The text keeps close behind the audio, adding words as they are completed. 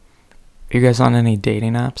Are you guys on any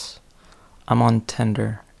dating apps? I'm on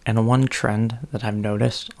Tinder, and one trend that I've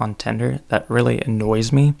noticed on Tinder that really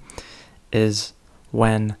annoys me is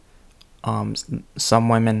when some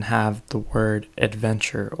women have the word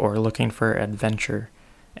adventure or looking for adventure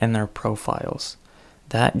in their profiles.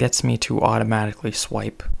 That gets me to automatically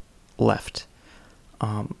swipe left.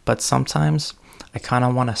 But sometimes I kind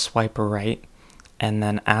of want to swipe right and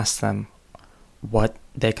then ask them what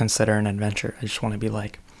they consider an adventure. I just want to be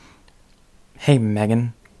like, hey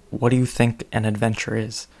Megan, what do you think an adventure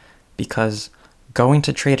is? Because going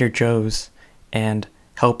to Trader Joe's and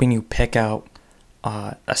helping you pick out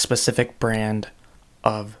a specific brand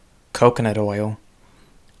of coconut oil,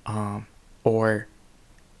 or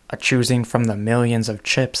choosing from the millions of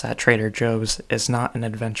chips at Trader Joe's is not an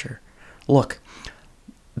adventure. Look,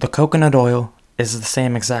 the coconut oil is the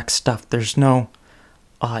same exact stuff. There's no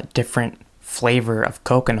different flavor of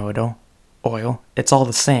coconut oil. It's all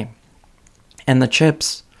the same. And the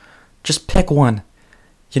chips, just pick one.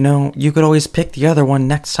 You could always pick the other one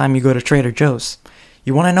next time you go to Trader Joe's.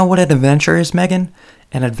 You want to know what an adventure is, Megan?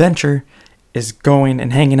 An adventure is going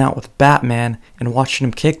and hanging out with Batman and watching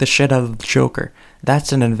him kick the shit out of the Joker.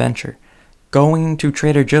 That's an adventure. Going to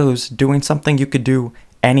Trader Joe's, doing something you could do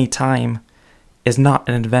anytime, is not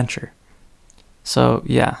an adventure. So,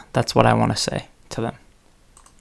 yeah, that's what I want to say to them.